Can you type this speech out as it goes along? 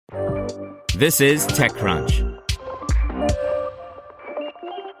This is TechCrunch.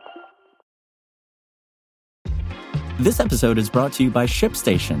 This episode is brought to you by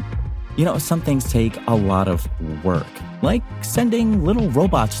ShipStation. You know, some things take a lot of work, like sending little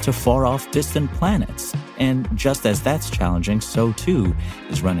robots to far-off distant planets. And just as that's challenging, so too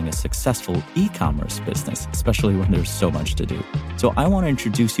is running a successful e-commerce business, especially when there's so much to do. So I want to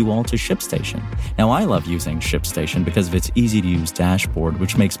introduce you all to ShipStation. Now, I love using ShipStation because of its easy-to-use dashboard,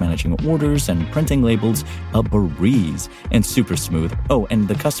 which makes managing orders and printing labels a breeze and super smooth. Oh, and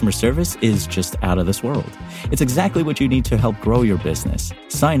the customer service is just out of this world. It's exactly what you need to help grow your business.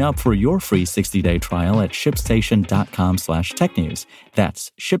 Sign up for your free 60-day trial at shipstation.com/technews.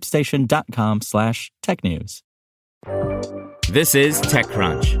 That's shipstation.com/technews. This is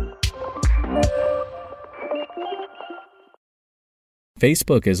TechCrunch.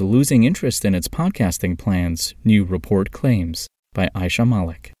 Facebook is losing interest in its podcasting plans, new report claims, by Aisha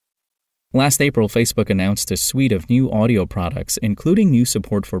Malik. Last April, Facebook announced a suite of new audio products, including new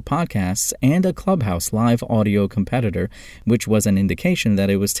support for podcasts and a Clubhouse live audio competitor, which was an indication that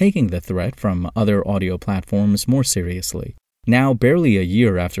it was taking the threat from other audio platforms more seriously. Now, barely a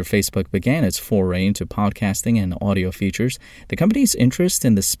year after Facebook began its foray into podcasting and audio features, the company's interest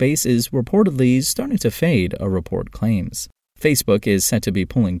in the space is reportedly starting to fade, a report claims. Facebook is said to be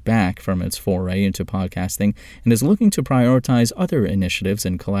pulling back from its foray into podcasting and is looking to prioritize other initiatives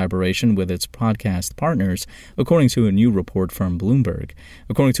in collaboration with its podcast partners, according to a new report from Bloomberg.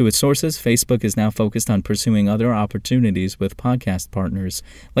 According to its sources, Facebook is now focused on pursuing other opportunities with podcast partners,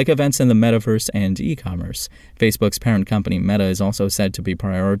 like events in the metaverse and e-commerce. Facebook's parent company Meta is also said to be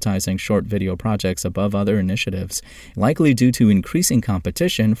prioritizing short video projects above other initiatives, likely due to increasing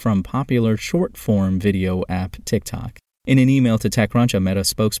competition from popular short-form video app TikTok. In an email to TechCrunch, a Meta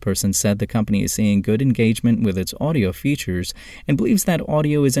spokesperson said the company is seeing good engagement with its audio features and believes that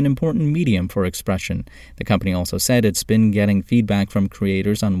audio is an important medium for expression. The company also said it's been getting feedback from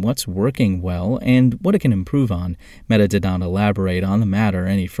creators on what's working well and what it can improve on. Meta did not elaborate on the matter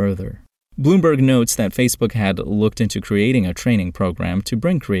any further. Bloomberg notes that Facebook had looked into creating a training program to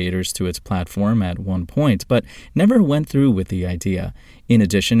bring creators to its platform at one point, but never went through with the idea. In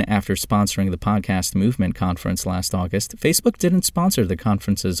addition, after sponsoring the Podcast Movement conference last August, Facebook didn't sponsor the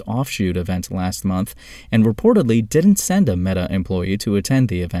conference's offshoot event last month and reportedly didn't send a Meta employee to attend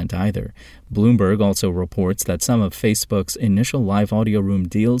the event either. Bloomberg also reports that some of Facebook's initial live audio room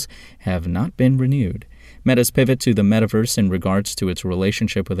deals have not been renewed. Meta's pivot to the metaverse in regards to its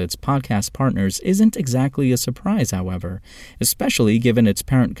relationship with its podcast partners isn't exactly a surprise, however, especially given its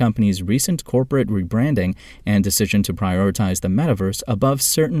parent company's recent corporate rebranding and decision to prioritize the metaverse above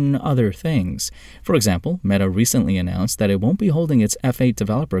certain other things. For example, Meta recently announced that it won't be holding its F8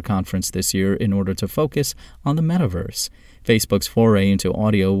 developer conference this year in order to focus on the metaverse. Facebook's foray into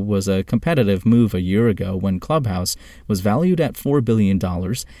audio was a competitive move a year ago when Clubhouse was valued at $4 billion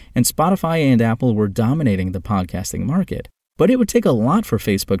and Spotify and Apple were dominating the podcasting market. But it would take a lot for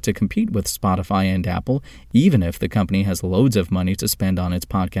Facebook to compete with Spotify and Apple, even if the company has loads of money to spend on its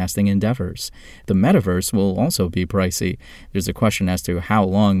podcasting endeavors. The metaverse will also be pricey. There's a question as to how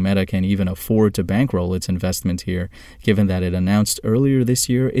long Meta can even afford to bankroll its investment here, given that it announced earlier this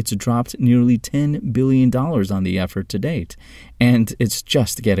year it's dropped nearly $10 billion on the effort to date. And it's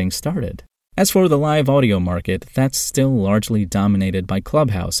just getting started. As for the live audio market, that's still largely dominated by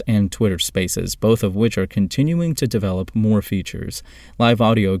Clubhouse and Twitter Spaces, both of which are continuing to develop more features. Live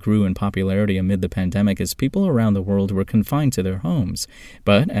audio grew in popularity amid the pandemic as people around the world were confined to their homes.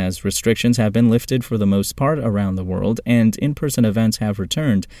 But as restrictions have been lifted for the most part around the world and in-person events have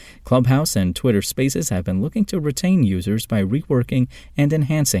returned, Clubhouse and Twitter Spaces have been looking to retain users by reworking and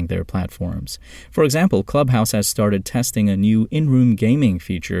enhancing their platforms. For example, Clubhouse has started testing a new in-room gaming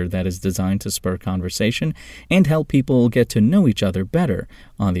feature that is designed to spur conversation and help people get to know each other better.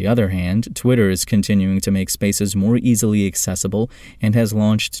 On the other hand, Twitter is continuing to make spaces more easily accessible and has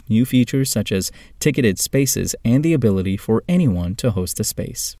launched new features such as ticketed spaces and the ability for anyone to host a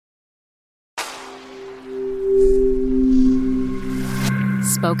space.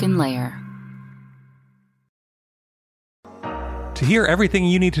 Spoken Layer. To hear everything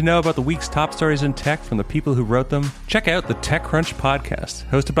you need to know about the week's top stories in tech from the people who wrote them, check out the TechCrunch podcast,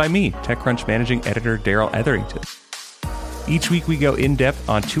 hosted by me, TechCrunch managing editor Daryl Etherington. Each week we go in-depth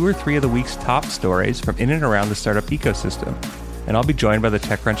on 2 or 3 of the week's top stories from in and around the startup ecosystem, and I'll be joined by the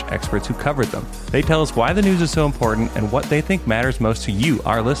TechCrunch experts who covered them. They tell us why the news is so important and what they think matters most to you,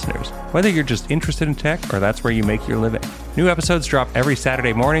 our listeners, whether you're just interested in tech or that's where you make your living. New episodes drop every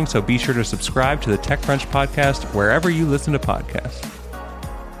Saturday morning, so be sure to subscribe to the TechCrunch podcast wherever you listen to podcasts.